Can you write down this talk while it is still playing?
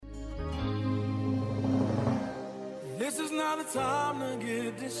This is not the time to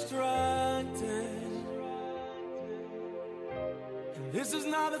get distracted. And this is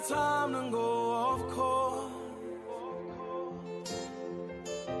not the time to go off course.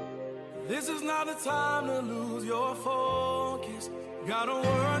 This is not the time to lose your focus. Got a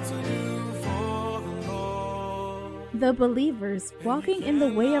work to do for the Lord. The Believers Walking in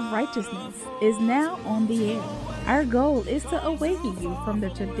the Way of Righteousness is now on the air. Our goal is to awaken you from the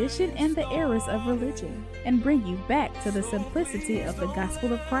tradition and the errors of religion and bring you back to the simplicity of the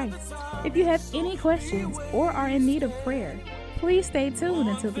gospel of Christ. If you have any questions or are in need of prayer, please stay tuned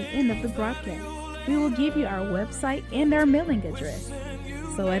until the end of the broadcast. We will give you our website and our mailing address.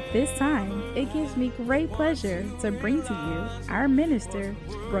 So at this time, it gives me great pleasure to bring to you our minister,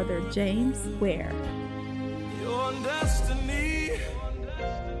 Brother James Ware. Your destiny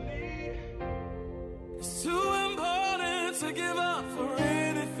is too important to give up for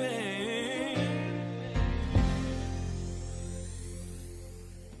anything.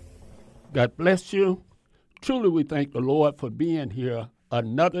 God bless you. Truly, we thank the Lord for being here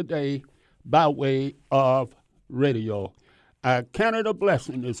another day by way of radio. I count it a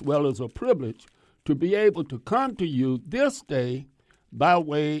blessing as well as a privilege to be able to come to you this day by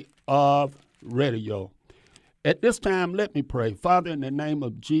way of radio. At this time, let me pray. Father, in the name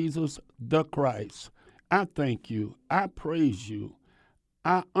of Jesus the Christ, I thank you, I praise you,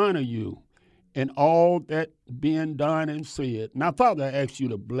 I honor you in all that being done and said. Now, Father, I ask you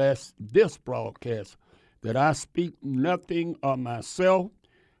to bless this broadcast, that I speak nothing of myself,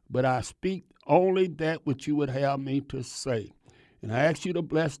 but I speak only that which you would have me to say. And I ask you to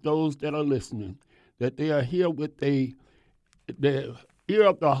bless those that are listening, that they are here with the ear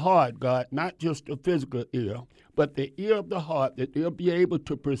of the heart, God, not just the physical ear, but the ear of the heart, that they'll be able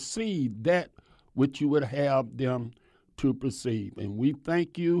to perceive that which you would have them to perceive. And we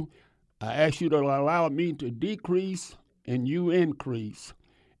thank you. I ask you to allow me to decrease and you increase.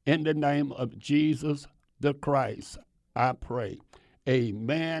 In the name of Jesus the Christ, I pray.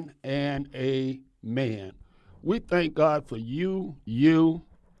 Amen and amen. We thank God for you,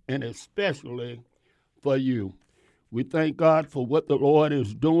 and especially for you. We thank God for what the Lord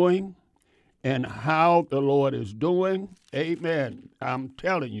is doing and how the Lord is doing. Amen. I'm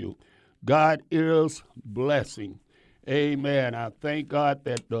telling you, God is blessing. Amen. I thank God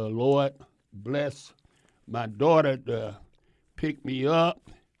that the Lord bless my daughter to pick me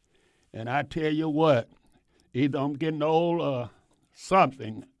up. And I tell you what, either I'm getting old or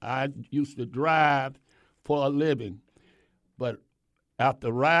something. I used to drive for a living. But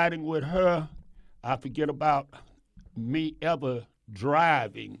after riding with her, I forget about me ever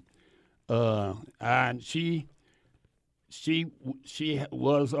driving. And she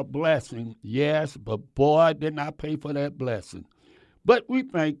was a blessing, yes, but boy, didn't I pay for that blessing. But we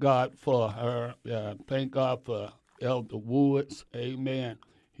thank God for her. Thank God for Elder Woods. Amen.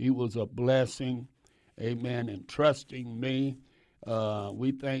 He was a blessing. Amen. And trusting me.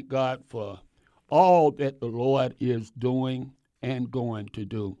 We thank God for all that the Lord is doing and going to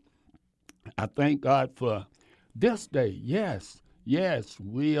do. I thank God for this day. Yes,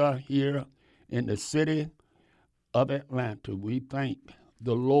 we are here in the city of Atlanta. We thank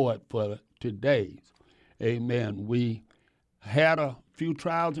the Lord for today's. Amen. We had a few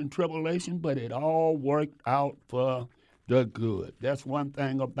trials and tribulations, but it all worked out for the good. That's one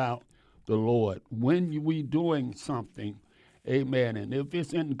thing about the Lord. When we doing something, amen, and if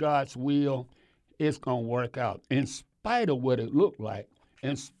it's in God's will, it's going to work out. In spite of what it looked like,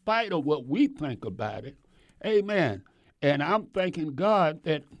 in spite of what we think about it, amen. And I'm thanking God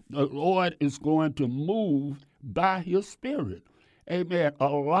that the Lord is going to move by his Spirit. Amen. A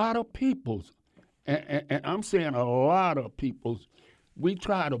lot of peoples, and I'm saying a lot of peoples, we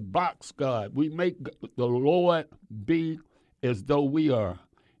try to box God. We make the Lord be as though we are.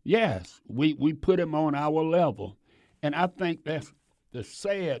 Yes, we put him on our level. And I think that's the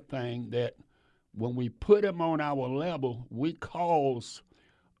sad thing, that when we put him on our level, we cause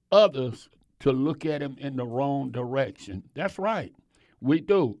others to look at him in the wrong direction. That's right. We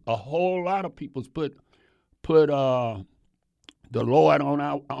do. A whole lot of people put the Lord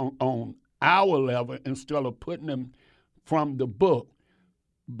on our level instead of putting him from the book.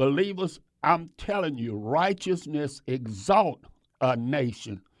 Believers, I'm telling you, righteousness exalt a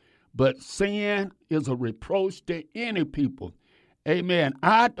nation, but sin is a reproach to any people. Amen.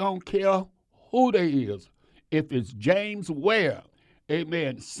 I don't care who they is. If it's James Ware,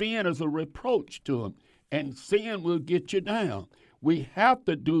 amen, sin is a reproach to him, and sin will get you down. We have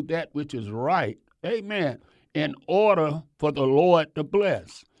to do that which is right, amen, in order for the Lord to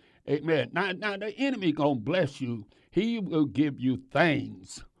bless. Amen. Now the enemy going to bless you. He will give you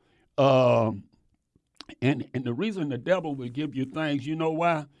things. And the reason the devil will give you things, you know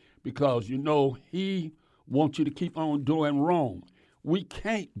why? Because he wants you to keep on doing wrong. We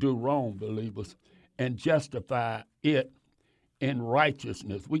can't do wrong, believers, and justify it in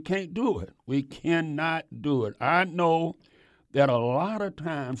righteousness. We can't do it. We cannot do it. I know that a lot of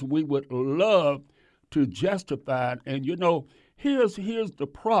times we would love to justify it. And here's the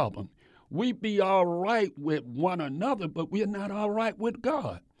problem. We be all right with one another, but we're not all right with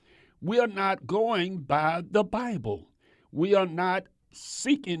God. We are not going by the Bible. We are not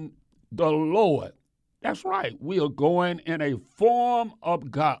seeking the Lord. That's right. We are going in a form of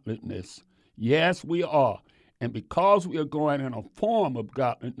godliness. Yes, we are. And because we are going in a form of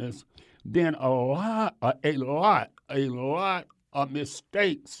godliness, then a lot of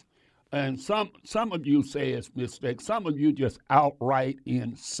mistakes. And some of you say it's mistakes. Some of you just outright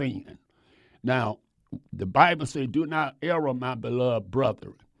in sin. Now, the Bible says, do not err, my beloved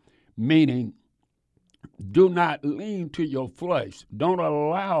brethren, meaning do not lean to your flesh. Don't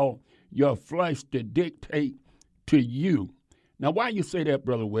allow your flesh to dictate to you. Now, why you say that,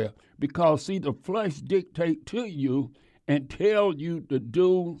 Brother Ware? Because, see, the flesh dictate to you and tell you to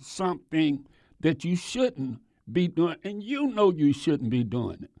do something that you shouldn't be doing, and you shouldn't be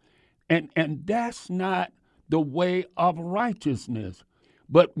doing it. And that's not the way of righteousness.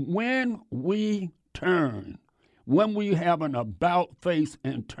 But when we turn, when we have an about face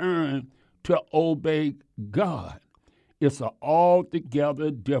and turn to obey God, it's an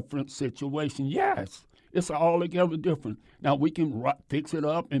altogether different situation. Yes, it's altogether different. Now, we can fix it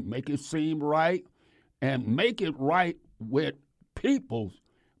up and make it seem right and make it right with people,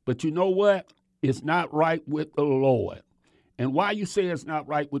 but you know what? It's not right with the Lord. And why you say it's not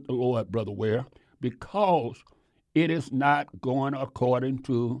right with the Lord, Brother Ware? Because it is not going according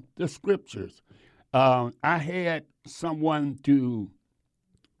to the Scriptures. I had someone to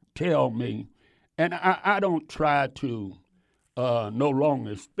tell me, and I don't try to no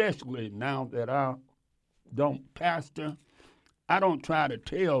longer, especially now that I don't pastor, I don't try to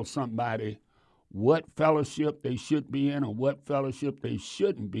tell somebody what fellowship they should be in or what fellowship they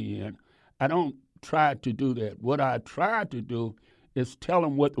shouldn't be in. I don't try to do that. What I try to do is tell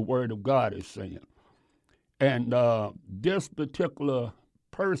them what the Word of God is saying. And this particular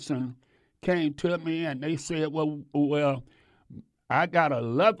person came to me and they said, well, I got a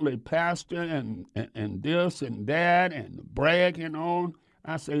lovely pastor and this and that and bragging on.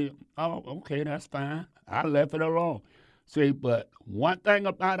 I say, oh, okay, that's fine. I left it alone. See, but one thing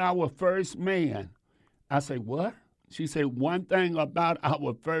about our first man, I say, what? She said, one thing about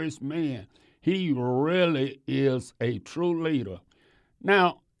our first man, he really is a true leader.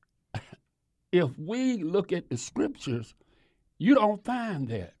 Now, if we look at the Scriptures, you don't find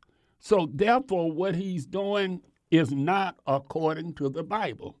that. So therefore, what he's doing is not according to the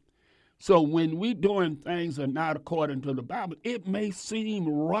Bible. So when we doing things that are not according to the Bible, it may seem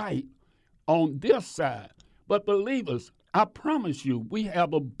right on this side. But believers, I promise you, we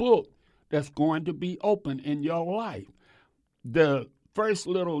have a book that's going to be open in your life. The first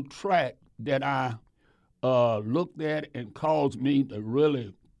little tract that I looked at and caused me to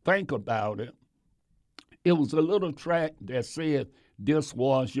really think about it, it was a little tract that said, "This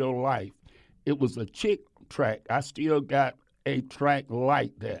was your life." It was a chick tract. I still got a tract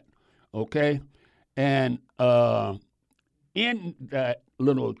like that, okay? And in that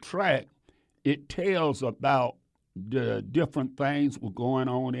little tract, it tells about the different things were going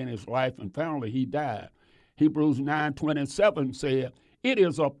on in his life, and finally he died. Hebrews 9:27 said, "It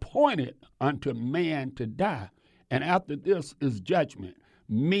is appointed unto man to die, and after this is judgment."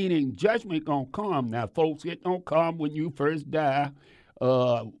 Meaning judgment gonna come. Now, folks, it don't come when you first die.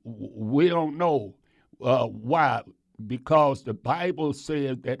 We don't know why, because the Bible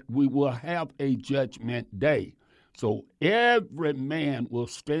says that we will have a judgment day. So every man will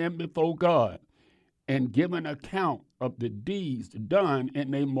stand before God and give an account of the deeds done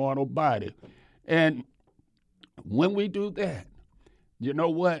in their mortal body. And when we do that, you know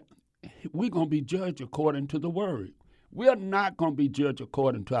what? We're going to be judged according to the Word. We are not going to be judged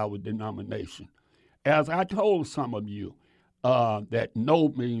according to our denomination. As I told some of you that know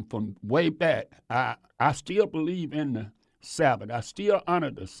me from way back, I still believe in the Sabbath. I still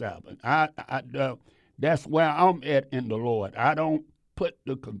honor the Sabbath. That's where I'm at in the Lord. I don't put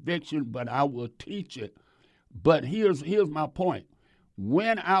the conviction, but I will teach it. But here's my point.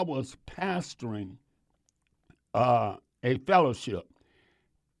 When I was pastoring a fellowship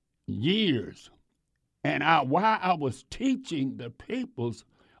years, and while I was teaching the peoples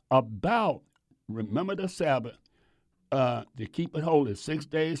about, remember the Sabbath, to keep it holy, 6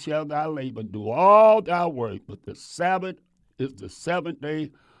 days shall thou labor, do all thy work, but the Sabbath is the seventh day,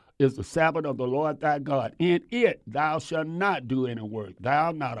 is the Sabbath of the Lord thy God. In it thou shalt not do any work.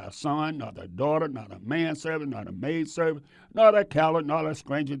 Thou, not a son, not a daughter, not a manservant, not a maidservant, not a callow, not a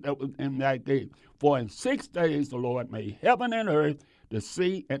stranger that was in thy gate. For in 6 days the Lord made heaven and earth, the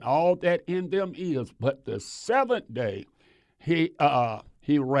sea, and all that in them is. But the 7th day he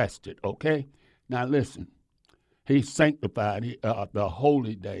rested, okay? Now listen, he sanctified the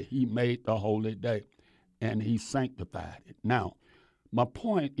holy day. He made the holy day, and he sanctified it. Now, my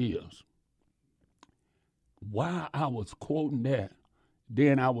point is, while I was quoting that,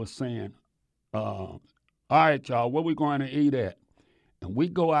 then I was saying, all right, y'all, where we going to eat at? And we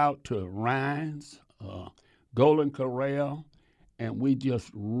go out to Ryan's, Golden Corral, and we just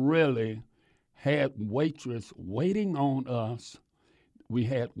really had waitress waiting on us. We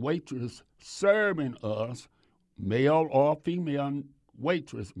had waitress serving us, male or female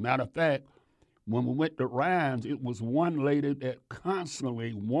waitress. Matter of fact, when we went to Ryan's, it was one lady that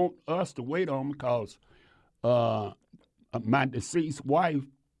constantly want us to wait on because my deceased wife,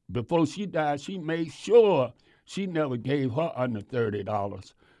 before she died, she made sure she never gave her under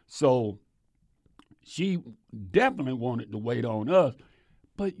 $30. So she definitely wanted to wait on us,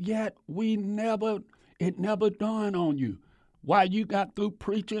 but yet it never dawned on you. While you got through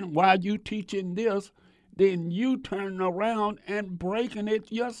preaching, while you teaching this, then you turn around and breaking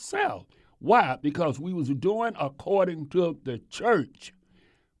it yourself. Why? Because we was doing according to the church.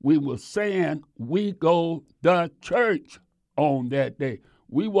 We were saying we go the church on that day.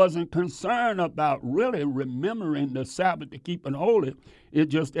 We wasn't concerned about really remembering the Sabbath to keep it holy.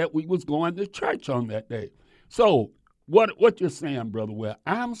 It's just that we was going to church on that day. So what you're saying, Brother Well,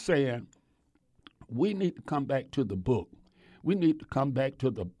 I'm saying we need to come back to the book. We need to come back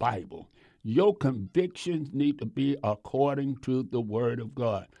to the Bible. Your convictions need to be according to the Word of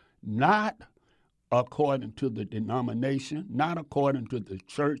God, not according to the denomination, not according to the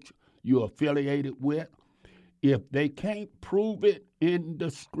church you're affiliated with. If they can't prove it in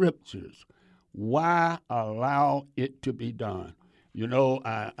the Scriptures, why allow it to be done? You know,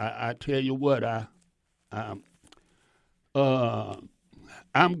 I tell you what, I'm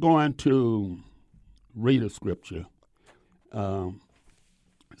going to read a scripture.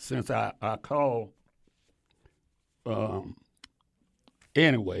 Since I call,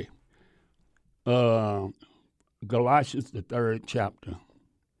 anyway, Galatians, the 3rd chapter,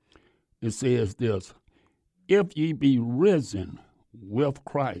 it says this: if ye be risen with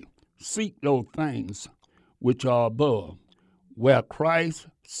Christ, seek those things which are above, where Christ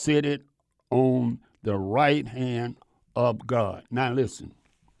sitteth on the right hand of God. Now listen,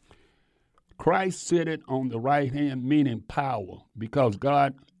 Christ sitteth on the right hand, meaning power, because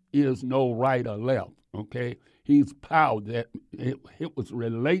God is no right or left, okay? He's power. That it was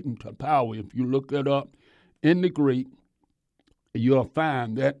relating to power. If you look it up in the Greek, you'll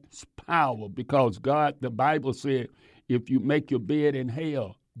find that's power, because God, the Bible said, if you make your bed in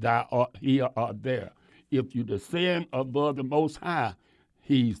hell, thou art here or there. If you descend above the Most High,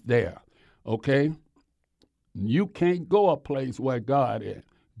 he's there, okay? You can't go a place where God is.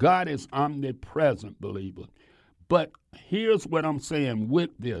 God is omnipresent, believer. But here's what I'm saying with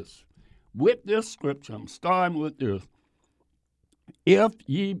this. With this scripture, I'm starting with this. If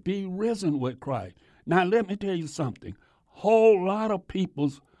ye be risen with Christ. Now, let me tell you something. Whole lot of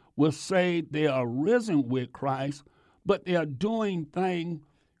people will say they are risen with Christ, but they are doing things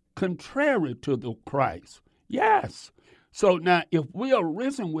contrary to the Christ. Yes. So now, if we are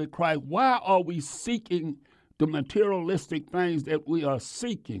risen with Christ, why are we seeking the materialistic things that we are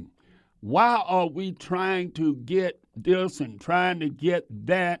seeking? Why are we trying to get this and trying to get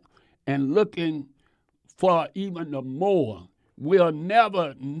that and looking for even the more? We are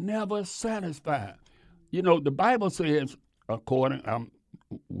never satisfied. You know, the Bible says, according,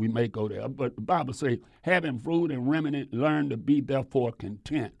 we may go there, but the Bible says, having fruit and remnant, learn to be therefore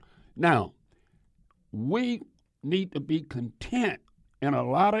content. Now, we need to be content in a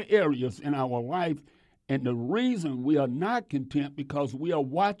lot of areas in our life. And the reason we are not content because we are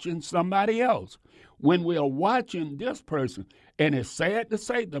watching somebody else. When we are watching this person, and it's sad to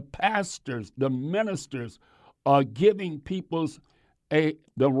say, the pastors, the ministers are giving people the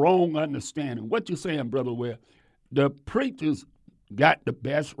wrong understanding. What you saying, Brother Ware? The preachers got the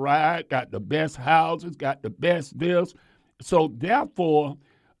best ride, got the best houses, got the best this. So therefore,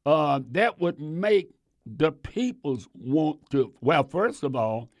 that would make the peoples want to, well, first of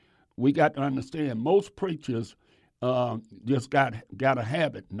all, we got to understand most preachers just got a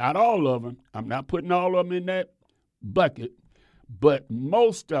habit. Not all of them. I'm not putting all of them in that bucket, but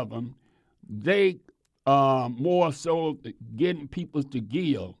most of them, they more so getting people to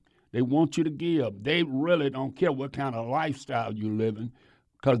give. They want you to give. They really don't care what kind of lifestyle you're living.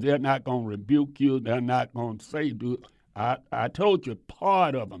 because they're not going to rebuke you. They're not going to say, "Do." I told you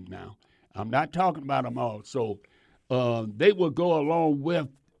part of them now. I'm not talking about them all. So they will go along with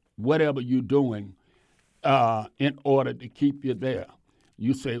whatever you're doing in order to keep you there.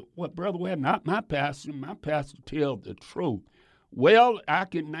 You say, "Well, brother, well, not my pastor. My pastor tells the truth." Well, I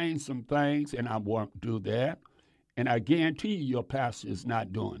can name some things, and I won't do that. And I guarantee you your pastor is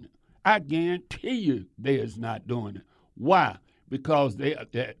not doing it. I guarantee you they is not doing it. Why? Because they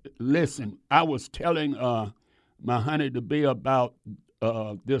listen, I was telling my honey to be about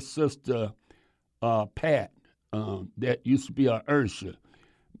this sister Pat that used to be a Ursha.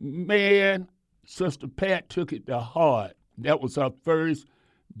 Man, Sister Pat took it to heart. That was her first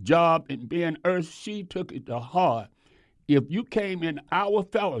job in being Ursha. She took it to heart. If you came in our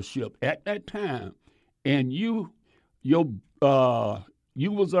fellowship at that time and you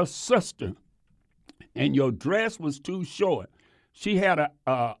was a sister and your dress was too short, she had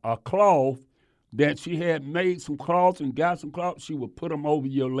a cloth that she had made some cloths and got some cloths, she would put them over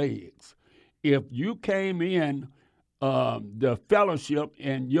your legs. If you came in the fellowship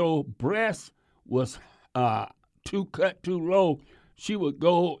and your breast was too low, she would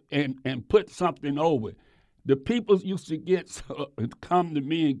go and put something over it. The people used to come to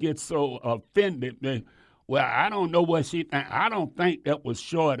me and get so offended. Well, I don't know what she think. I don't think that was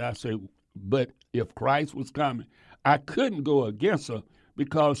short. I said, but if Christ was coming, I couldn't go against her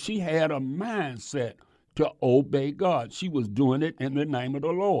because she had a mindset to obey God. She was doing it in the name of the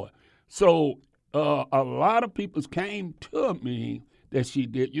Lord. So a lot of people came to me that she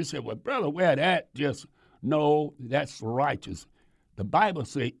did. You said, well, brother, well, no, that's righteous. The Bible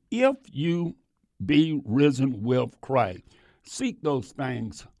says, if you be risen with Christ, seek those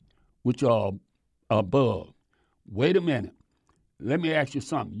things which are above. Wait a minute. Let me ask you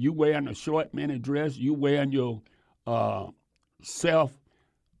something. You wearing a short mini dress? You wearing your self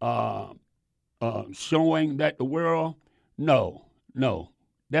showing that the world? No.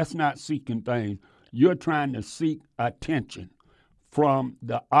 That's not seeking things. You're trying to seek attention from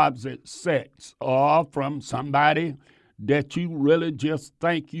the opposite sex or from somebody that you really just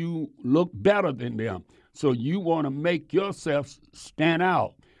think you look better than them. So you want to make yourself stand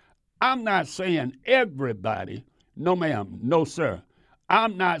out. I'm not saying everybody, no ma'am, no sir.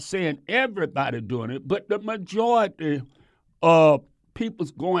 I'm not saying everybody doing it, but the majority of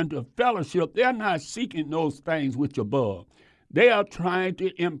people's going to fellowship, they're not seeking those things which are above. They are trying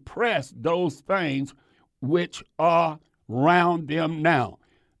to impress those things which are around them now.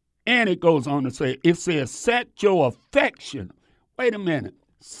 And it goes on to say, it says, set your affection. Wait a minute.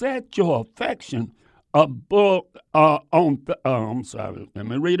 Set your affection above, I'm sorry, let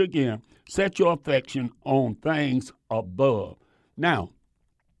me read again. Set your affection on things above. Now,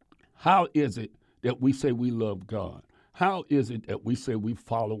 how is it that we say we love God? How is it that we say we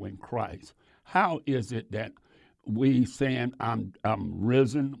follow in Christ? How is it that we saying I'm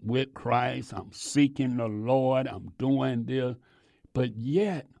risen with Christ, I'm seeking the Lord, I'm doing this, but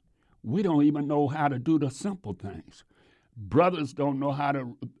yet we don't even know how to do the simple things. Brothers don't know how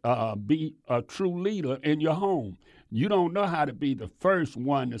to be a true leader in your home. You don't know how to be the first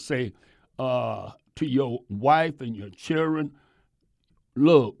one to say to your wife and your children,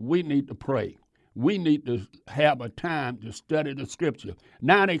 look, we need to pray. We need to have a time to study the scripture.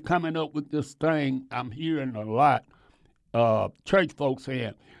 Now they're coming up with this thing I'm hearing a lot. Church folks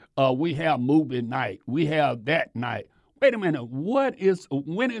saying, we have movie night. We have that night. Wait a minute. When is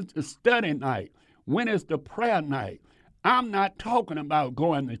the study night? When is the prayer night? I'm not talking about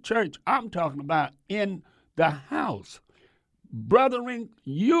going to church. I'm talking about in the house. Brethren,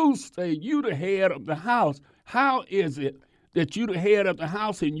 you say you the head of the house. How is it that you the head of the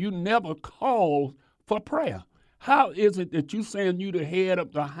house and you never call for prayer? How is it that you saying you the head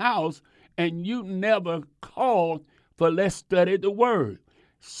of the house and you never call for let's study the word?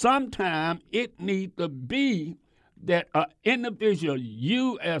 Sometimes it needs to be that an individual,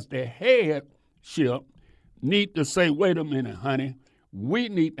 you as the headship, need to say, wait a minute, honey, we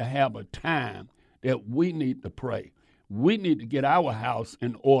need to have a time that we need to pray. We need to get our house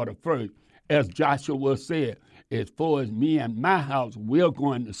in order first. As Joshua said, as far as me and my house, we're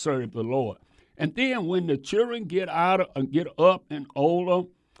going to serve the Lord. And then when the children get up and older,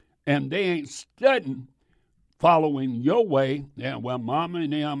 and they ain't studying, following your way, and well, mama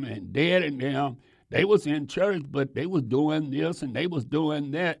and them and dad and them, they was in church, but they was doing this and they was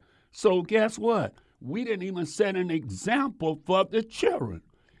doing that. So guess what? We didn't even set an example for the children,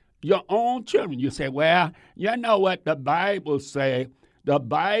 your own children. You say, well, you know what the Bible say? The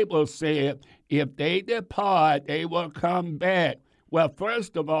Bible said, if they depart, they will come back. Well,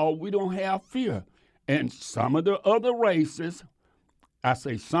 first of all, we don't have fear. And some of the other races, I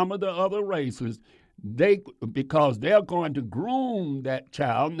say some of the other races, because they're going to groom that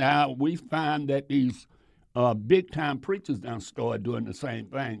child. Now, we find that these big-time preachers done started doing the same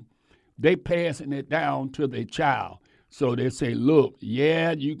thing. They passing it down to their child. So they say, look,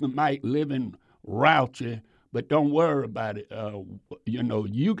 yeah, might live in raunchy, but don't worry about it.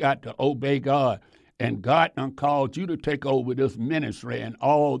 You got to obey God. And God done called you to take over this ministry and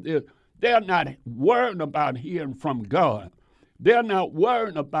all this. They're not worrying about hearing from God. They're not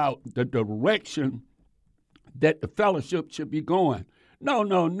worrying about the direction that the fellowship should be going.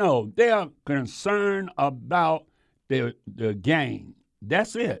 No. They're concerned about the gain.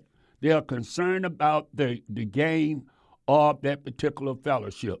 That's it. They're concerned about the gain of that particular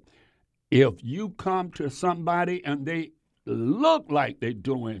fellowship. If you come to somebody and they look like they're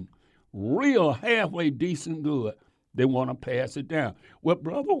doing real halfway decent good, they want to pass it down. Well,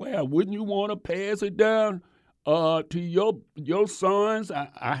 Brother Ware, wouldn't you want to pass it down to your sons?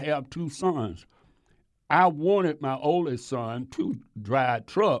 I have 2 sons. I wanted my oldest son to drive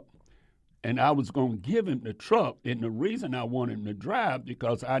truck, and I was going to give him the truck. And the reason I wanted him to drive,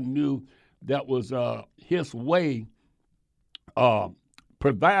 because I knew that was his way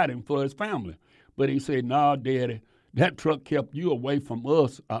providing for his family. But he said, no, Daddy, that truck kept you away from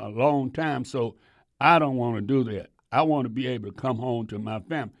us a long time, so I don't want to do that. I want to be able to come home to my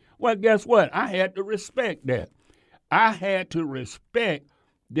family. Well, guess what? I had to respect that. I had to respect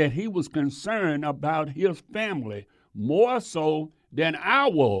that he was concerned about his family more so than I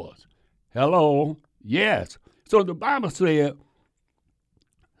was. Hello? Yes. So the Bible said,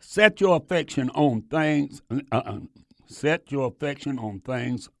 set your affection on things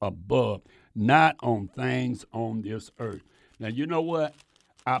above, not on things on this earth. Now, you know what?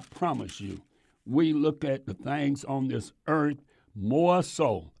 I promise you, we look at the things on this earth more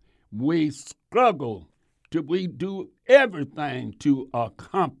so. We struggle we do everything to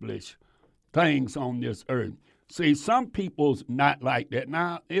accomplish things on this earth. See, some people's not like that.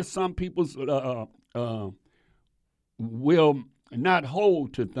 Now, it's some people's will not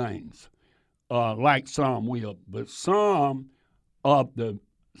hold to things like some will, but some of the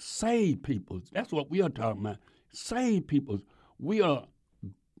saved people, that's what we are talking about, saved people, we are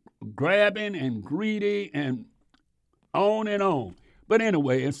grabbing and greedy and on and on. But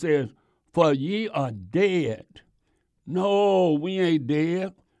anyway, it says, for ye are dead. No, we ain't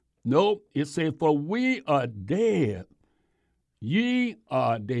dead. Nope, it says, for we are dead. Ye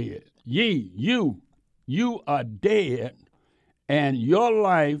are dead. You are dead, and your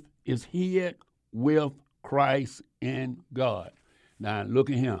life is hid with Christ in God. Now, look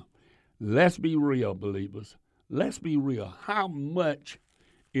at him. Let's be real, believers. Let's be real. How much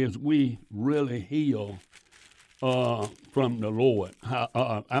is we really healed from the Lord?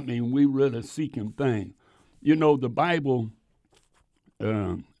 We really seeking things. You know, the Bible,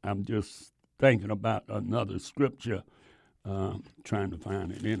 I'm just thinking about another scripture, trying to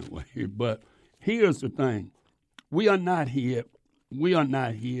find it anyway. But here's the thing. We are not here. We are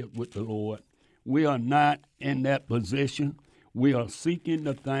not here with the Lord. We are not in that position. We are seeking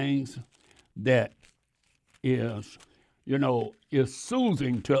the things that is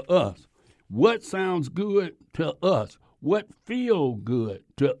soothing to us. What sounds good to us? What feels good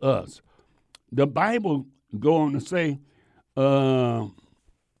to us? The Bible go on to say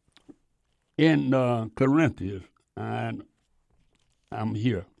in Corinthians, and I'm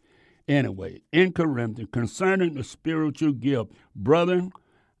here. Anyway, in Corinthians, concerning the spiritual gift, brethren,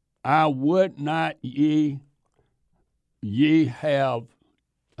 I would not ye have,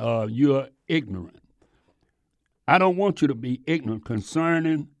 you're ignorant. I don't want you to be ignorant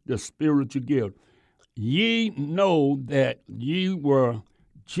concerning the spiritual gift. Ye know that ye were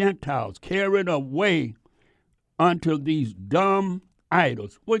Gentiles carried away unto these dumb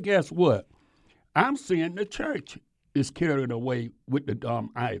idols. Well, guess what? I'm seeing the church is carried away with the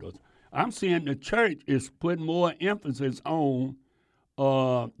dumb idols. I'm seeing the church is putting more emphasis on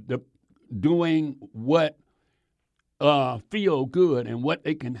the doing what feel good and what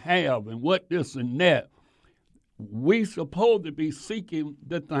they can have and what this and that. We supposed to be seeking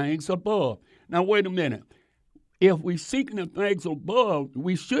the things above. Now, wait a minute. If we seeking the things above,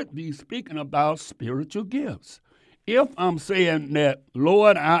 we should be speaking about spiritual gifts. If I'm saying that,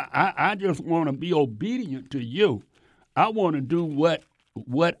 Lord, I just want to be obedient to you, I want to do what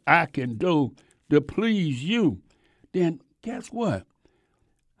I can do to please you, then guess what?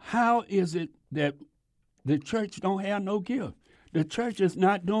 How is it that the church don't have no gift? The church is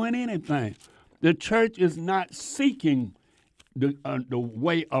not doing anything. The church is not seeking the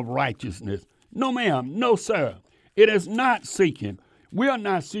way of righteousness. No, ma'am. No, sir. It is not seeking. We are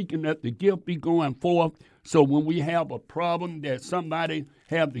not seeking that the gift be going forth So when we have a problem that somebody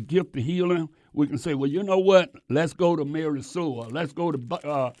have the gift of healing, we can say, well, you know what? Let's go to Mary Sue, or let's go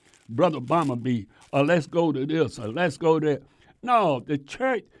to Brother Bumblebee, or let's go to this, or let's go to that. No, the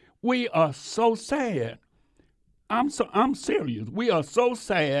church, we are so sad. I'm serious. We are so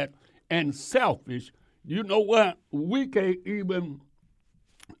sad and selfish. You know what? We can't even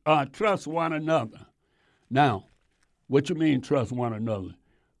trust one another. Now, what you mean trust one another?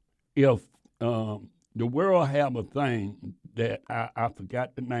 If the world have a thing that I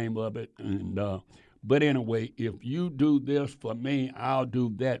forgot the name of it, and but anyway, if you do this for me, I'll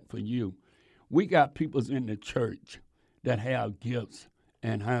do that for you. We got people in the church that have gifts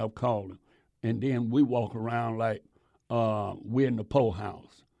and have calling, and then we walk around like we're in the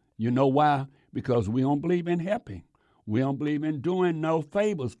poorhouse. You know why? Because we don't believe in helping. We don't believe in doing no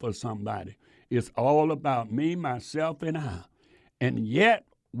favors for somebody. It's all about me, myself, and I. And yet,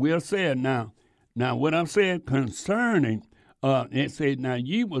 we're saying now what I'm saying concerning, it said, now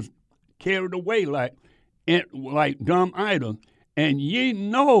ye was carried away like dumb idols, and ye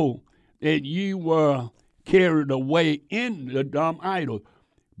know that ye were carried away in the dumb idols.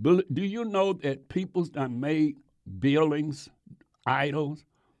 Do you know that people's done made buildings idols?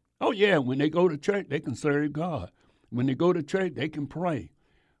 Oh, yeah, when they go to church, they can serve God. When they go to church, they can pray.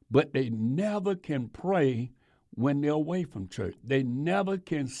 But they never can pray when they're away from church. They never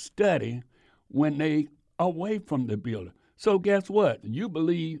can study when they away from the building. So guess what? You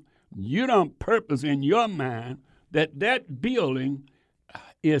believe you don't purpose in your mind that that building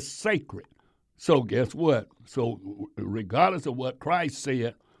is sacred. So guess what? So regardless of what Christ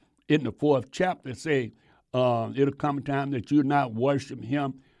said in the 4th chapter, say it'll come a time that you not worship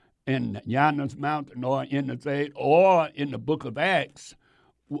him in yonder's mountain or in the Zayt or in the book of Acts.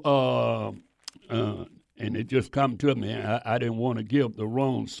 And it just come to me. I didn't want to give the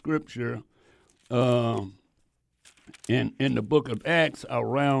wrong scripture. In the book of Acts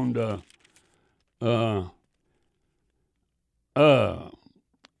around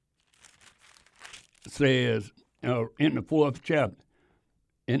says in the 4th chapter,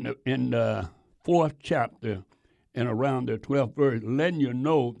 in the 4th chapter and around the 12th verse, letting you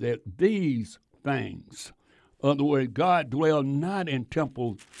know that these things, in other words, God dwell not in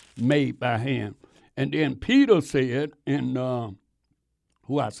temples made by hand. And then Peter said, Paul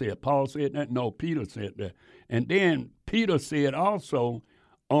said that? No, Peter said that. And then Peter said also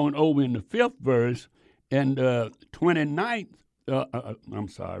over in the 5th verse, and 5th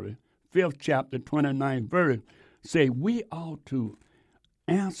chapter, 29th verse, say we ought to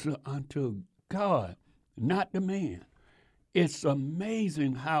answer unto God, not the man. It's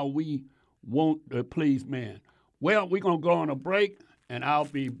amazing how we want to please man. Well, we're going to go on a break, and I'll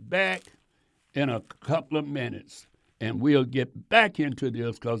be back in a couple of minutes, and we'll get back into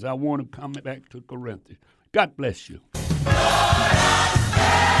this because I want to come back to Corinthians. God bless you.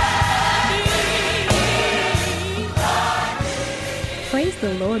 Praise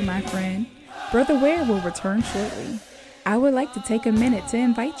the Lord, my friend. Brother Ware will return shortly. I would like to take a minute to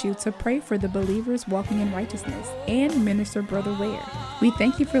invite you to pray for the believers walking in righteousness and minister Brother Ware. We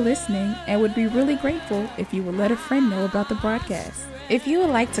thank you for listening and would be really grateful if you would let a friend know about the broadcast. If you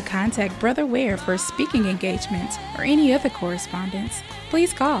would like to contact Brother Ware for speaking engagements or any other correspondence,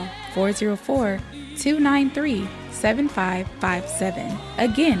 please call 404-293-7557.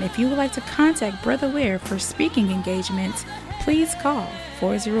 Again, if you would like to contact Brother Ware for speaking engagements, please call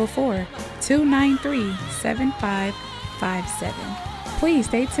 404-293-7557. Please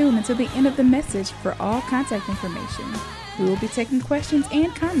stay tuned until the end of the message for all contact information. We will be taking questions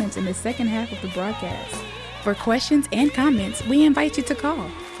and comments in the second half of the broadcast. For questions and comments, we invite you to call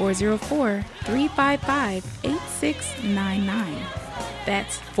 404-355-8699.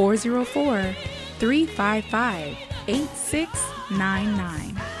 That's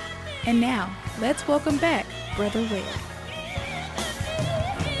 404-355-8699. And now, let's welcome back Brother Ware.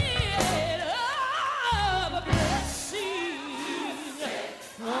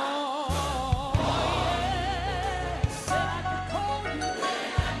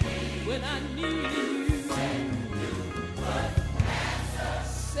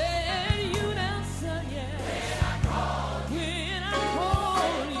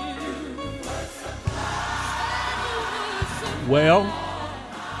 Well,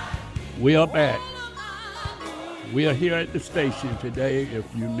 we are back. We are here at the station today.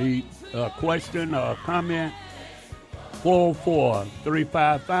 If you need a question or a comment,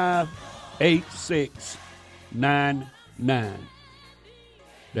 404-355-8699.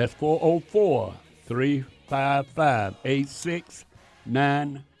 That's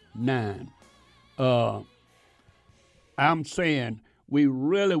 404-355-8699. I'm saying we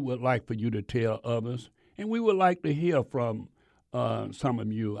really would like for you to tell others. And we would like to hear from some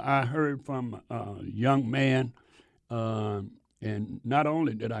of you. I heard from a young man, and not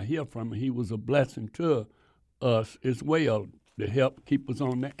only did I hear from him, he was a blessing to us as well to help keep us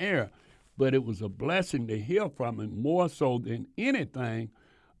on the air. But it was a blessing to hear from him more so than anything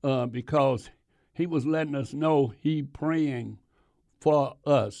because he was letting us know he praying for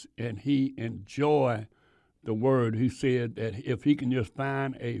us and he enjoy the word. He said that if he can just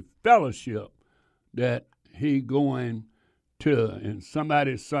find a fellowship that he going to, and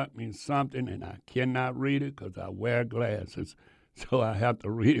somebody sent me something, and I cannot read it because I wear glasses, so I have to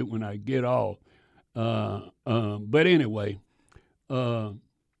read it when I get off. But anyway, so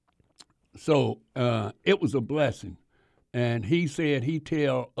it was a blessing. And he said he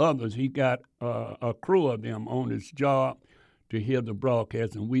tell others, he got a crew of them on his job to hear the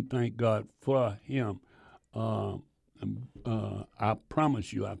broadcast, and we thank God for him. I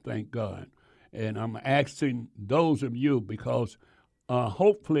promise you, I thank God. And I'm asking those of you because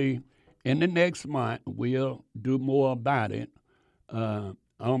hopefully in the next month we'll do more about it.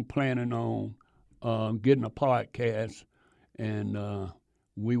 I'm planning on getting a podcast, and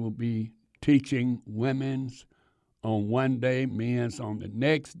we will be teaching women's on one day, men's on the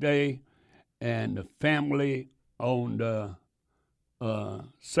next day, and the family on the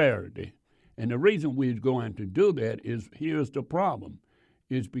Saturday. And the reason we're going to do that is, here's the problem,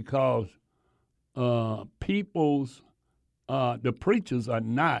 is because the preachers are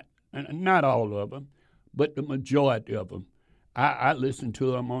not all of them, but the majority of them. I listen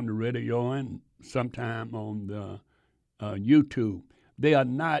to them on the radio and sometime on the YouTube. They are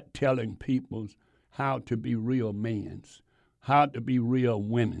not telling people how to be real men's, how to be real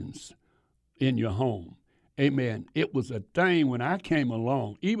women's in your home. Amen. It was a thing when I came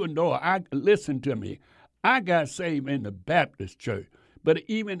along, even though listen to me, I got saved in the Baptist church. But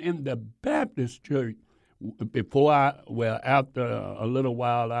even in the Baptist church, after a little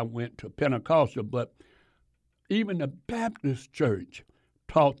while, I went to Pentecostal, but even the Baptist church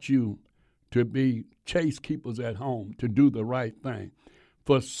taught you to be chase keepers at home, to do the right thing.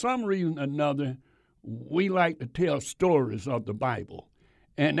 For some reason or another, we like to tell stories of the Bible.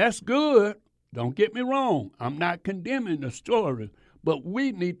 And that's good. Don't get me wrong. I'm not condemning the story, but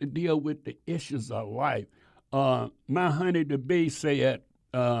we need to deal with the issues of life. My honey to be said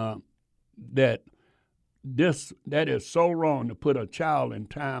that is so wrong to put a child in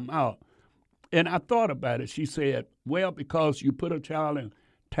time out. And I thought about it. She said, well, because you put a child in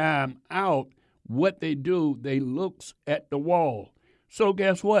time out, what they do, they looks at the wall. So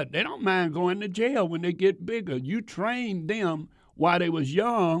guess what? They don't mind going to jail when they get bigger. You trained them while they was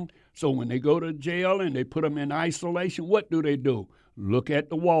young, so when they go to jail and they put them in isolation, what do? Look at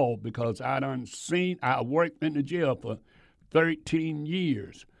the wall, because I worked in the jail for 13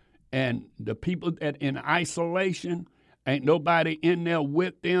 years. And the people that in isolation, ain't nobody in there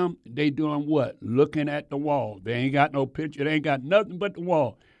with them, they doing what? Looking at the wall. They ain't got no picture. They ain't got nothing but the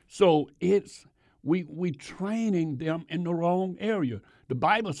wall. So we training them in the wrong area. The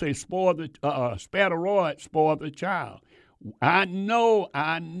Bible says, spare the rod, spoil the child. I know,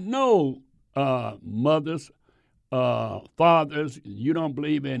 mothers, fathers, you don't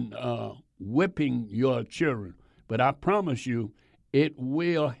believe in whipping your children, but I promise you, it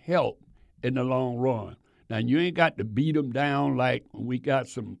will help in the long run. Now, you ain't got to beat them down like we got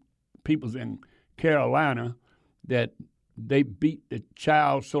some people in Carolina that they beat the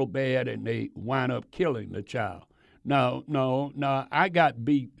child so bad and they wind up killing the child. No, I got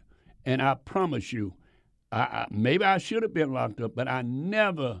beat, and I promise you, maybe I should have been locked up, but I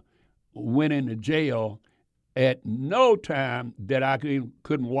never went into jail at no time that I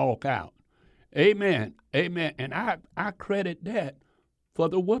couldn't walk out. Amen. And I credit that for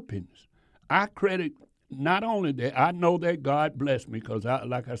the whoopings. I credit not only that, I know that God blessed me because,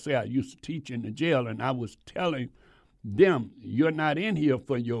 like I said, I used to teach in the jail, and I was telling them, you're not in here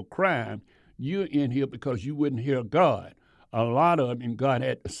for your crime. You're in here because you wouldn't hear God. A lot of them, God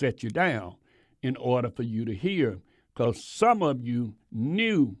had to set you down in order for you to hear, because some of you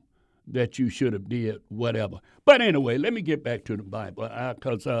knew that you should have did whatever. But anyway, let me get back to the Bible,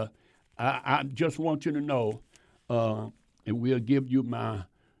 because I just want you to know, and we'll give you my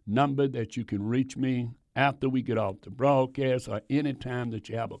number that you can reach me after we get off the broadcast, or anytime that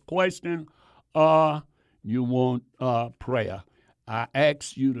you have a question or you want prayer. I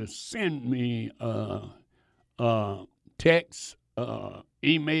ask you to send me text,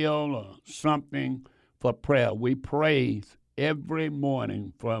 email, or something for prayer. We pray every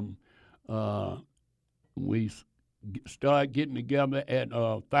morning from we start getting together at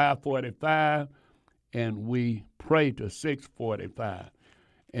 5:45, and we pray to 6:45.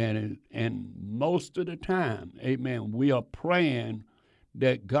 And most of the time, amen, we are praying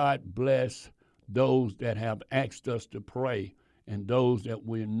that God bless those that have asked us to pray and those that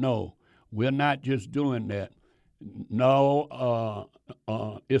we know. We're not just doing that. No,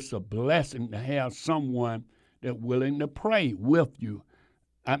 it's a blessing to have someone that's willing to pray with you.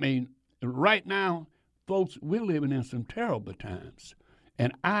 I mean, right now, folks, we're living in some terrible times.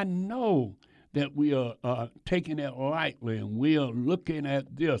 And I know that we are taking it lightly, and we are looking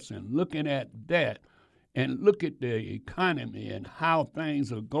at this and looking at that, and look at the economy and how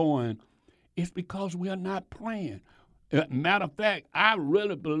things are going. It's because we are not praying. Matter of fact, I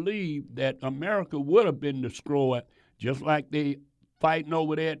really believe that America would have been destroyed, just like they fighting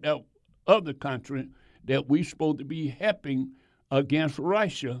over there at that other country that we supposed to be helping against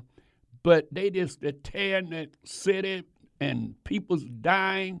Russia. But they just tearing that city and people's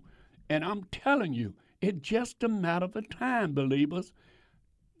dying. And I'm telling you, it's just a matter of time, believers.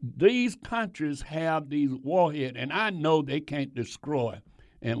 These countries have these warheads, and I know they can't destroy.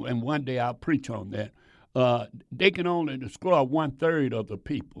 And one day I'll preach on that. They can only destroy 1/3 of the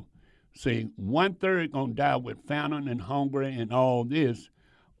people. See, 1/3 gonna die with famine and hunger and all this,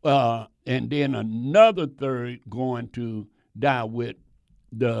 and then another third going to die with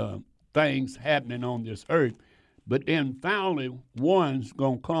the things happening on this earth. But then finally, one's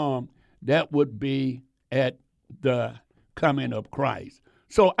gonna come that would be at the coming of Christ.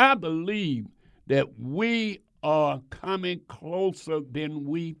 So I believe that we are coming closer than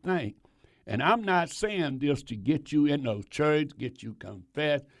we think. And I'm not saying this to get you in the church, get you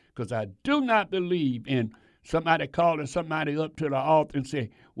confessed, because I do not believe in somebody calling somebody up to the altar and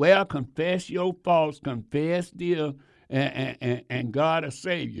say, well, confess your faults, confess this, and God will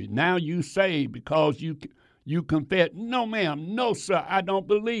save you. Now you saved because you confess. No, ma'am. No, sir. I don't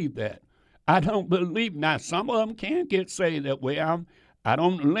believe that. I don't believe. Now, some of them can get saved that way. I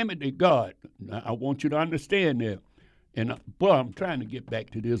don't limit to God. I want you to understand that. And boy, I'm trying to get back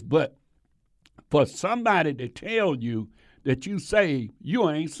to this. But for somebody to tell you that you saved, you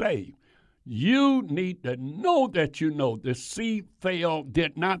ain't saved. You need to know that you know the seed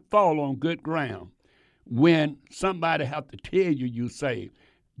did not fall on good ground when somebody have to tell you saved.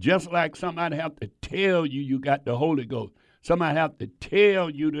 Just like somebody have to tell you got the Holy Ghost. Somebody have to tell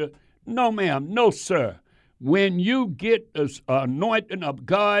you no, ma'am, no, sir. When you get the anointing of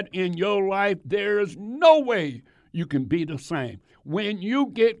God in your life, there is no way you can be the same. When you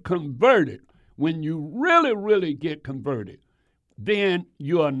get converted, when you really, really get converted, then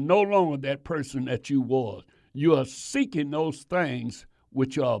you are no longer that person that you was. You are seeking those things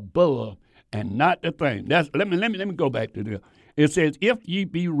which are above and not the thing. Let me go back to this. It says, if ye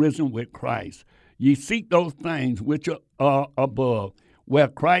be risen with Christ, ye seek those things which are above, where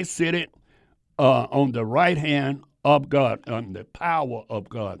Christ sitteth on the right hand of God, on the power of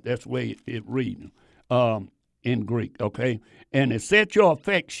God. That's the way it reads in Greek, okay? And it said your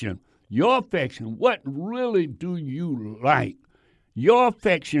affection, what really do you like? Your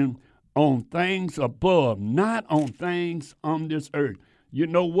affection on things above, not on things on this earth. You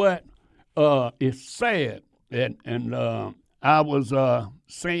know what? It's sad, and I was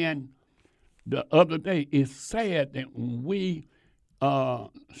saying the other day, it's sad that when we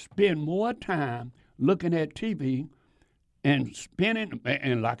spend more time looking at TV and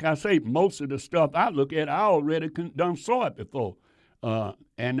and like I say, most of the stuff I look at, I already done saw it before.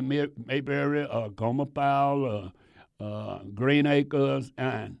 Anna Mayberry, Gomer Powell, Green Acres,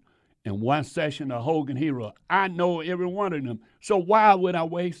 and one session of Hogan Hero. I know every one of them. So why would I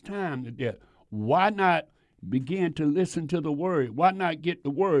waste time to that? Why not begin to listen to the word? Why not get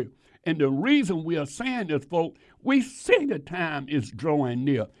the word? And the reason we are saying this, folks, we see the time is drawing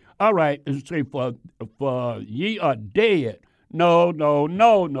near. All right, let's say for ye are dead. No.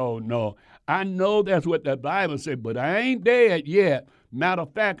 I know that's what the Bible said, but I ain't dead yet. Matter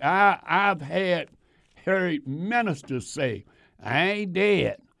of fact, I've heard ministers say, I ain't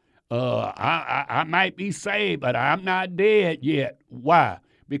dead. I might be saved, but I'm not dead yet. Why?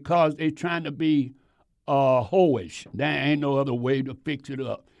 Because they're trying to be hoish. There ain't no other way to fix it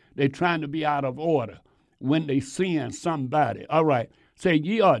up. They're trying to be out of order when they sin somebody. All right, say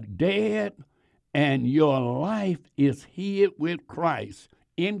ye are dead and your life is hid with Christ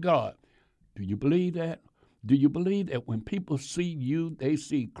in God. Do you believe that? Do you believe that when people see you, they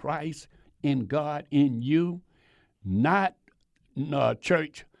see Christ in God in you? Not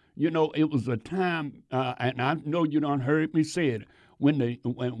church. You know, it was a time, and I know you done heard me say it, when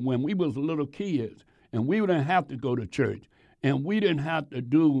we was little kids, and we didn't have to go to church, and we didn't have to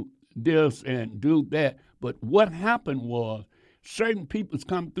do this and do that. But what happened was certain people's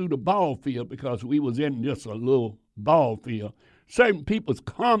come through the ball field because we was in just a little ball field. certain people's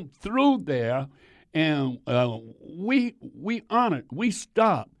come through there, and we honored. We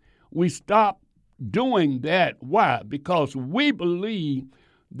stopped. We stopped doing that. Why? Because we believe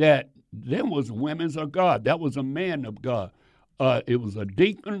that there was women of God. That was a man of God. It was a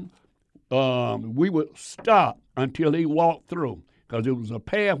deacon. We would stop until he walked through, because it was a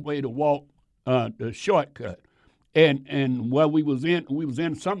pathway to walk the shortcut. And where we was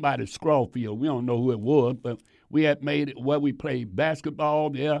in somebody's scroll field. We don't know who it was, but we had made it where we played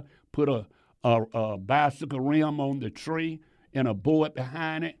basketball there, put a bicycle rim on the tree and a board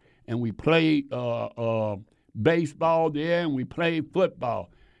behind it, and we played baseball there, and we played football.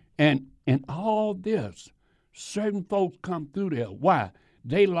 And all this, certain folks come through there. Why?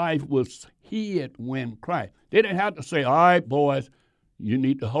 Their life was hid when Christ. They didn't have to say, all right, boys, you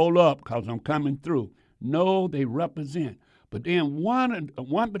need to hold up because I'm coming through. No, they represent. But then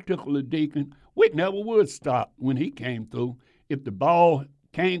one particular deacon, we never would stop when he came through. If the ball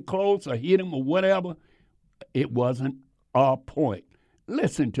came close or hit him or whatever, it wasn't our point.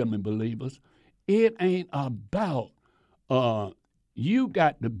 Listen to me, believers. It ain't about you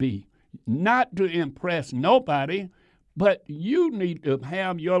got to be, not to impress nobody, but you need to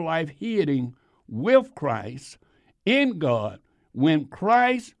have your life hidden with Christ in God. When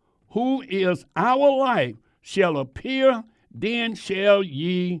Christ, who is our life, shall appear, then shall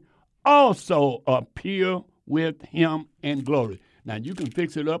ye also appear with him in glory. Now, you can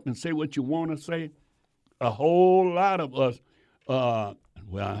fix it up and say what you want to say. A whole lot of us, well,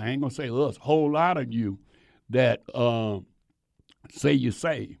 I ain't going to say us, a whole lot of you that say you're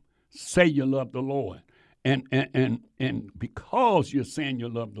saved, say you love the Lord. And because you're saying you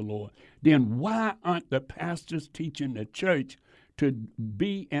love the Lord, then why aren't the pastors teaching the church to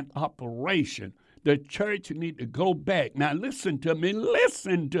be in operation? The church need to go back. Now, listen to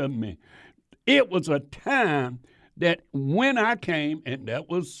me. It was a time that when I came, and that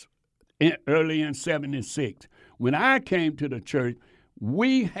was early in 76, when I came to the church,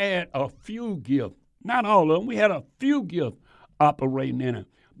 we had a few gifts. Not all of them. We had a few gifts operating in it.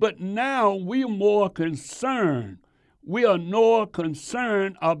 But now we're more concerned. We are more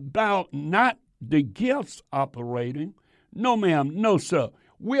concerned about not the gifts operating. No, ma'am. No, sir.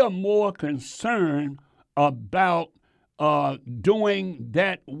 We are more concerned about doing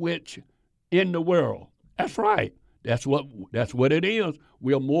that which in the world. That's right. That's what it is.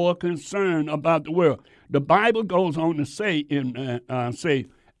 We are more concerned about the world. The Bible goes on to say,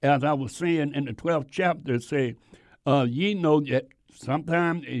 as I was saying in the 12th chapter, say, ye know that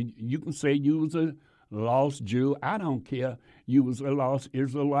sometimes you can say you was a lost Jew. I don't care. You was a lost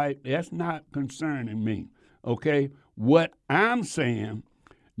Israelite. That's not concerning me. Okay? What I'm saying,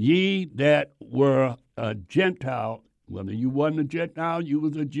 ye that were a Gentile, whether you wasn't a Gentile, you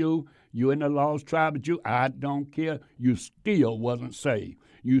was a Jew, you in the lost tribe of Jew, I don't care. You still wasn't saved.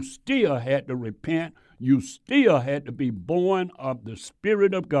 You still had to repent. You still had to be born of the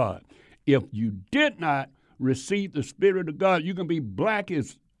Spirit of God. If you did not receive the Spirit of God, you can be black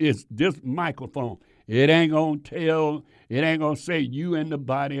as this microphone. It ain't going to tell, it ain't going to say you in the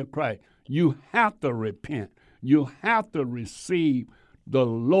body of Christ. You have to repent. You have to receive the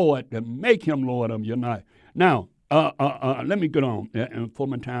Lord to make him Lord of your life. Now, let me get on for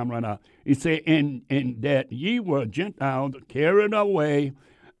my time right now. He said, and that ye were Gentiles carried away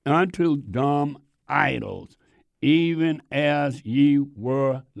unto dumb idols, even as ye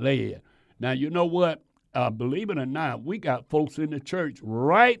were led. Now, you know what? Believe it or not, we got folks in the church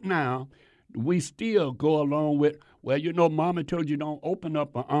right now, we still go along with, well, you know, Mama told you don't open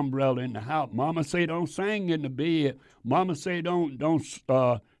up an umbrella in the house. Mama say don't sing in the bed. Mama say don't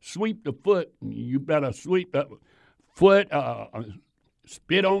sweep the foot. You better sweep the foot,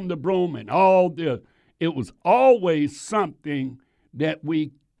 spit on the broom and all this. It was always something that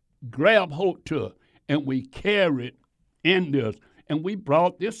we grab hold to and we carried in this. And we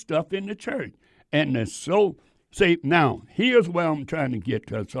brought this stuff in the church. And so, say, now, here's where I'm trying to get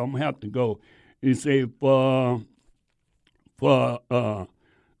to, so I'm going to have to go. You say,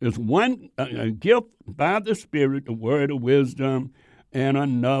 there's one a gift by the Spirit, the word of wisdom, and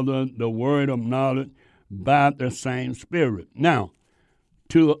another, the word of knowledge, by the same Spirit. Now,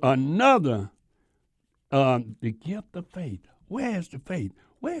 to another, the gift of faith. Where's the faith?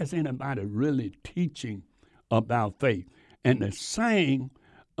 Where's anybody really teaching about faith? And the same,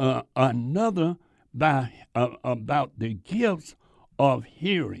 another by about the gifts of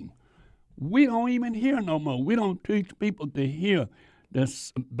hearing. We don't even hear no more. We don't teach people to hear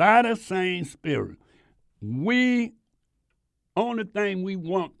by the same Spirit. Only thing we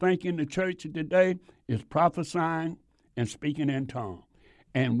think in the church today is prophesying and speaking in tongues.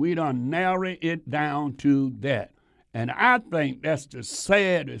 And we done narrow it down to that. And I think that's the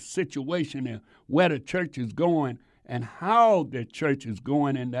saddest situation in where the church is going and how the church is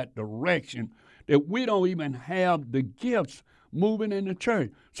going in that direction, that we don't even have the gifts moving in the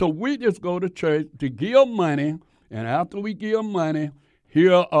church. So we just go to church to give money, and after we give money,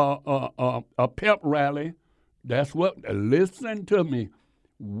 hear a pep rally. That's what, listen to me.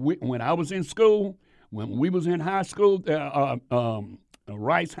 When I was in school, when we was in high school,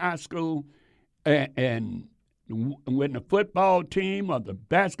 Rice High School, and when the football team or the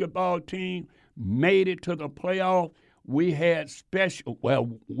basketball team made it to the playoff, we had special, well,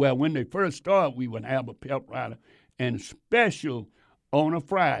 when they first started, we would have a pep rally, and special on a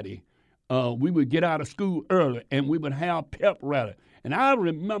Friday. We would get out of school early, and we would have pep rally. And I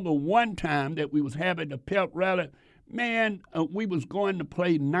remember one time that we was having the pep rally, man, we was going to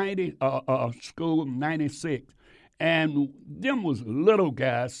play school 96. And them was little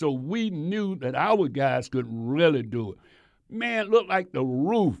guys, so we knew that our guys could really do it. Man, it looked like the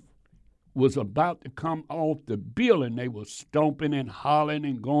roof was about to come off the building. They were stomping and hollering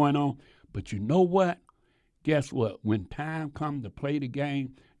and going on. But you know what? Guess what? When time come to play the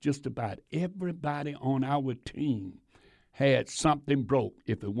game, just about everybody on our team had something broke.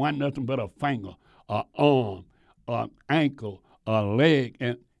 If it wasn't nothing but a finger, an arm, an ankle, a leg,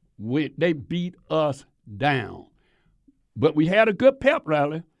 and they beat us down. But we had a good pep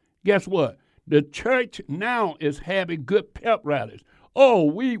rally. Guess what? The church now is having good pep rallies. Oh,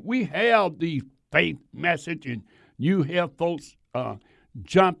 we have the faith message, and you hear folks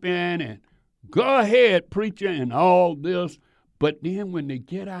jump in and go ahead, preacher, and all this. But then when they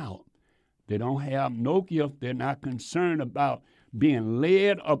get out, they don't have no gift. They're not concerned about being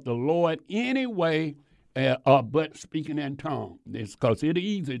led of the Lord anyway, but speaking in tongues. It's because it's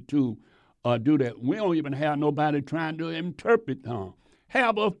easy to do that. We don't even have nobody trying to interpret tongues.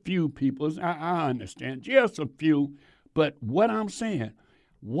 Have a few people, I understand, just a few. But what I'm saying,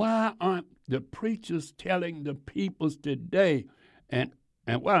 why aren't the preachers telling the peoples today, and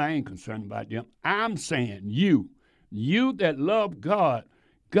well, I ain't concerned about them. I'm saying you that love God,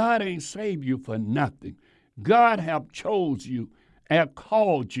 God ain't saved you for nothing. God have chose you, have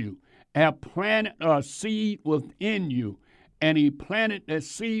called you, have planted a seed within you, and he planted that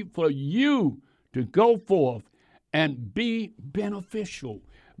seed for you to go forth and be beneficial,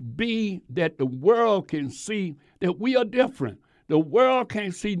 be that the world can see that we are different. The world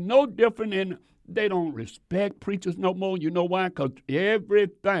can't see no different, and they don't respect preachers no more. You know why? Because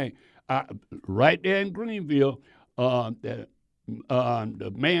everything, right there in Greenville, the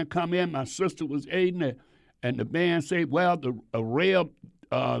man come in, my sister was aiding it, and the man said, well, the Rev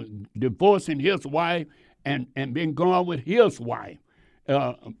divorcing his wife and been going with his wife,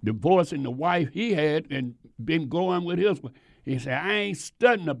 divorcing the wife he had and been going with his wife. He said, I ain't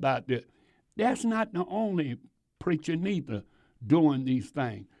studying about this. That's not the only preacher neither doing these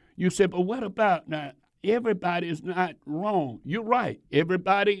things. You said, but what about now? Everybody is not wrong. You're right.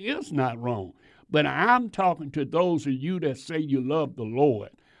 Everybody is not wrong. But I'm talking to those of you that say you love the Lord.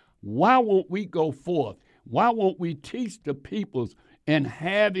 Why won't we go forth? Why won't we teach the peoples and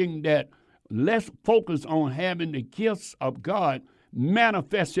having that, let's focus on having the gifts of God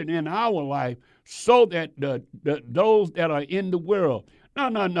manifested in our life so that those that are in the world,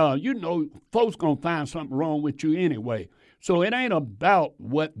 no, you know, folks going to find something wrong with you anyway. So it ain't about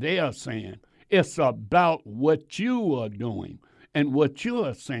what they are saying. It's about what you are doing and what you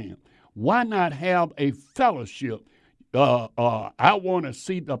are saying. Why not have a fellowship? I want to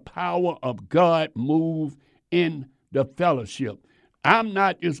see the power of God move in the fellowship. I'm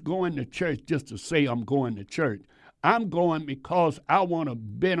not just going to church just to say I'm going to church. I'm going because I want to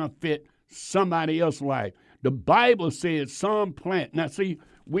benefit somebody else's life. The Bible says some plant. Now, see,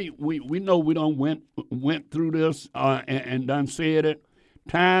 we know we don't went through this and done said it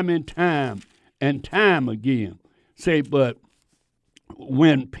time and time and time again. Say, but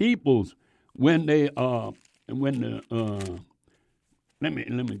when people's let me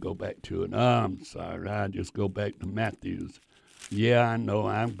go back to it. I'm sorry, I just go back to Matthews. Yeah, I know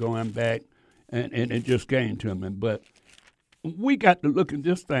I'm going back, and it just came to me. But we got to look at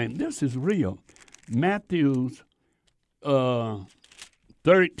this thing. This is real. Matthews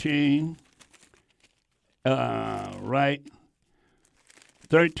 13, right?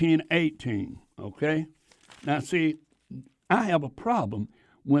 13, 18, okay? Now, see, I have a problem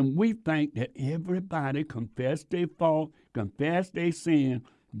when we think that everybody confess their fault, confess their sin,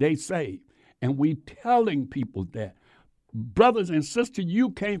 they saved. And we telling people that. Brothers and sisters,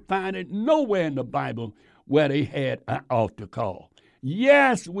 you can't find it nowhere in the Bible where they had an altar call.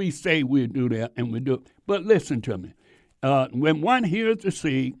 Yes, we say we do that, and we do. But listen to me. When one hears the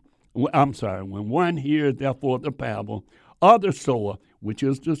seed, I'm sorry, when one hears therefore the parable of the sower, which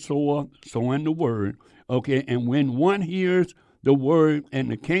is the sower sowing the word, okay, and when one hears the word and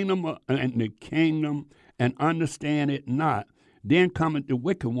the kingdom and understand it not, then cometh the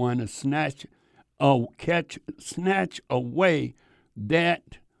wicked one and snatch away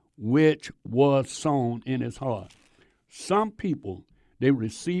that which was sown in his heart. Some people, they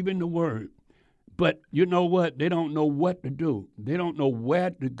receiving the word, but you know what? They don't know what to do. They don't know where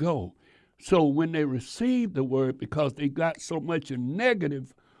to go. So when they receive the word, because they got so much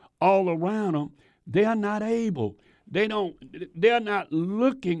negative all around them, they are not able. They're not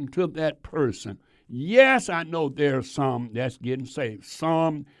looking to that person. Yes, I know there's some that's getting saved,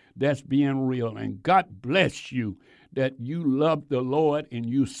 some that's being real. And God bless you that you love the Lord and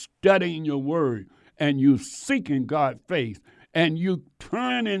you studying your word and you seeking God's face and you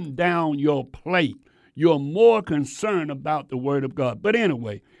turning down your plate. You're more concerned about the word of God. But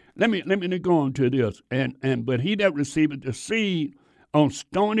anyway, let me go on to this. But he that receiveth the seed on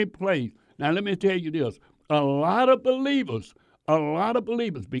stony place. Now let me tell you this. A lot of believers,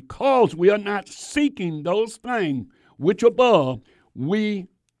 because we are not seeking those things which above, we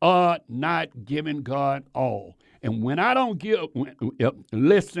are not giving God all. And when I don't give,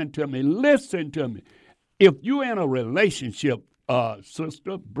 listen to me. If you're in a relationship,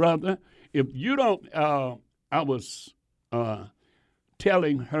 sister, brother, if you don't, I was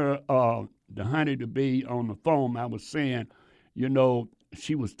telling her, the honey to be on the phone, I was saying, you know,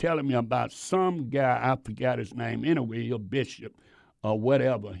 she was telling me about some guy, I forgot his name, anyway, a bishop or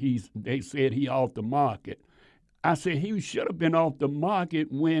whatever. They said he off the market. I said he should have been off the market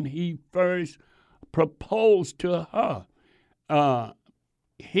when he first proposed to her. That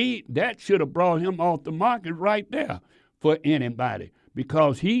should have brought him off the market right there for anybody,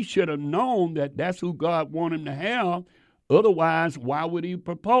 because he should have known that that's who God wanted him to have. Otherwise, why would he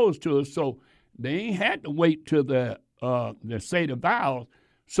propose to her? So they ain't had to wait till the say the vows.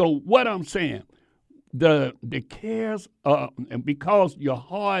 So what I'm saying, the cares, and because your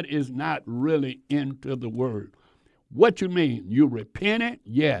heart is not really into the word. What you mean? You repented?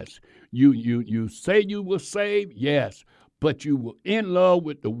 Yes. You say you were saved? Yes. But you were in love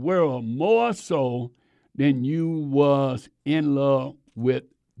with the world more so than you was in love with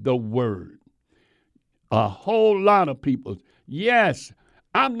the word. A whole lot of people. Yes,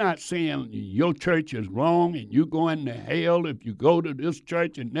 I'm not saying your church is wrong and you're going to hell if you go to this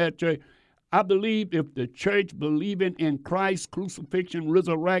church and that church. I believe if the church believing in Christ's crucifixion,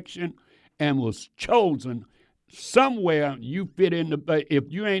 resurrection, and was chosen, somewhere you fit in if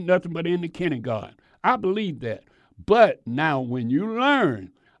you ain't nothing but in the kindergarten. I believe that. But now when you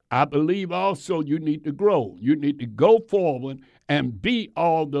learn, I believe also you need to grow. You need to go forward and be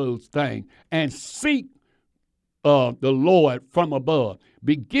all those things and seek the Lord from above.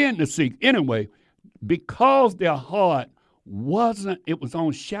 Begin to seek. Anyway, because their heart was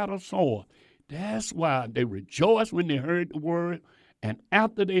on shadow soil. That's why they rejoiced when they heard the word. And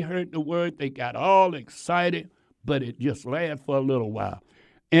after they heard the word, they got all excited, but it just lasted for a little while.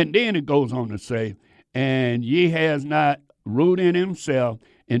 And then it goes on to say, and ye has not root in himself,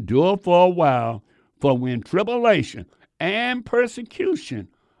 endure for a while, for when tribulation and persecution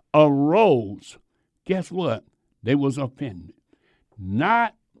arose, guess what? They was offended.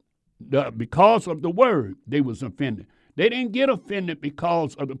 Not because of the word, they was offended. They didn't get offended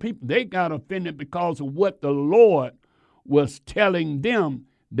because of the people. They got offended because of what the Lord was telling them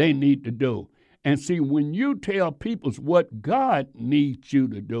they need to do. And see, when you tell people what God needs you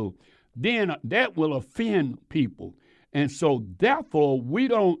to do, then that will offend people. And so, therefore, we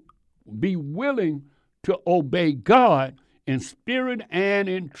don't be willing to obey God in spirit and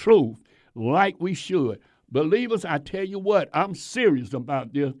in truth like we should. Believers, I tell you what, I'm serious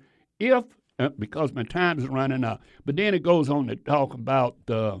about this. Because my time is running out. But then it goes on to talk about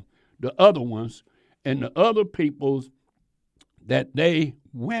the other ones and the other peoples that they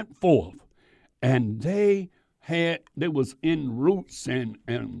went forth and they was in roots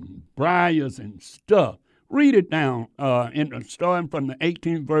and briars and stuff. Read it down, starting from the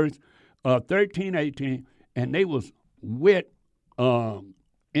 18th verse, 13, 18, and they was wet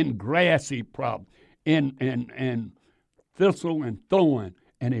in grassy problem, in thistle and thorn,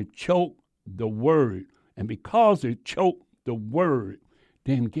 and it choked the word. And because it choked the word,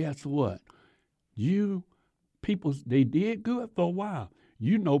 then guess what? You people, they did good for a while.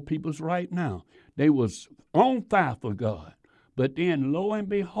 You know people's right now. They was on fire for God. But then, lo and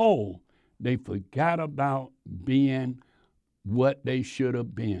behold, they forgot about being what they should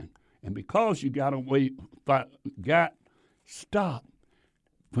have been. And because you got stopped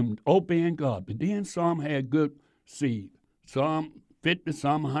from obeying God. But then some had good seed. Some 50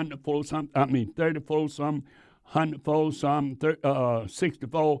 some, 100 some, 34 some, 100 some,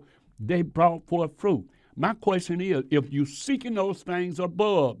 64. They brought forth fruit. My question is, if you're seeking those things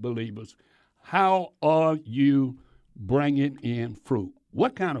above, believers, how are you bringing in fruit?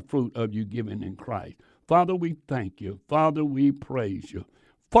 What kind of fruit are you giving in Christ? Father, we thank you. Father, we praise you.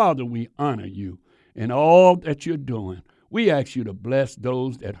 Father, we honor you in all that you're doing. We ask you to bless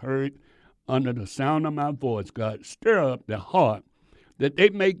those that heard under the sound of my voice, God. Stir up their heart that they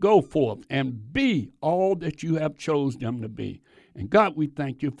may go forth and be all that you have chosen them to be. And God, we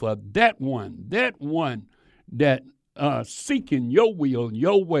thank you for that one that seeking your will,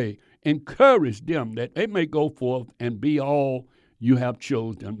 your way. Encourage them that they may go forth and be all you have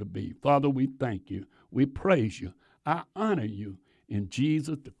chosen them to be. Father, we thank you. We praise you. I honor you. In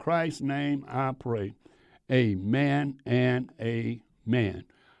Jesus the Christ's name I pray. Amen and amen.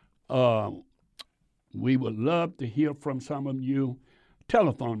 We would love to hear from some of you.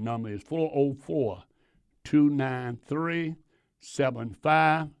 Telephone number is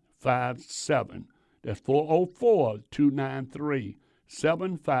 404-293-7557. That's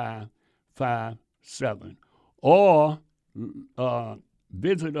 404-293-7557. Or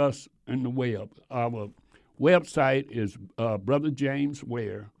visit us in the web. Our website is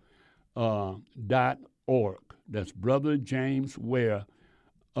brotherjamesware.org. That's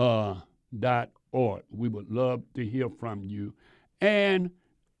brotherjamesware.org. We would love to hear from you. And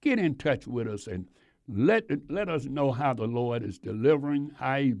get in touch with us and let us know how the Lord is delivering,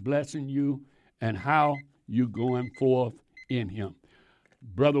 how he's blessing you, and how you're going forth in him.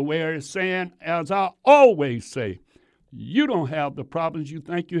 Brother Ware is saying, as I always say, you don't have the problems you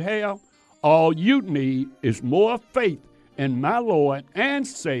think you have. All you need is more faith in my Lord and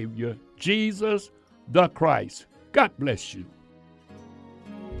Savior, Jesus the Christ. God bless you.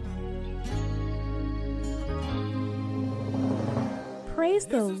 Praise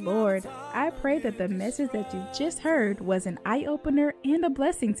the Lord. I pray that the message that you just heard was an eye-opener and a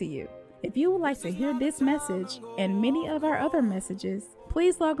blessing to you. If you would like to hear this message and many of our other messages,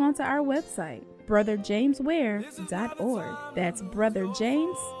 please log on to our website, brotherjamesware.org. That's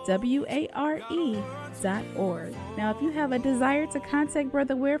brotherjamesware.org. Now, if you have a desire to contact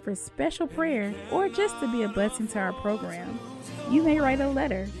Brother Ware for special prayer or just to be a blessing to our program, you may write a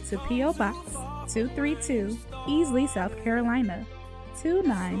letter to P.O. Box 232, Easley, South Carolina,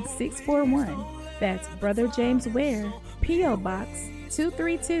 29641. That's Brother James Ware, P.O. Box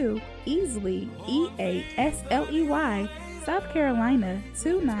 232, Easley, EASLEY, South Carolina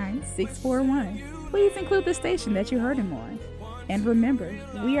 29641. Please include the station that you heard him on. And remember,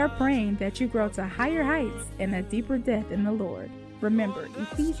 we are praying that you grow to higher heights and a deeper depth in the Lord. Remember,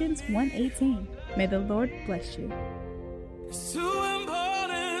 Ephesians 1:18. May the Lord bless you. It's too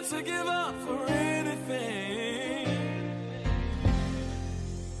important to give up for real.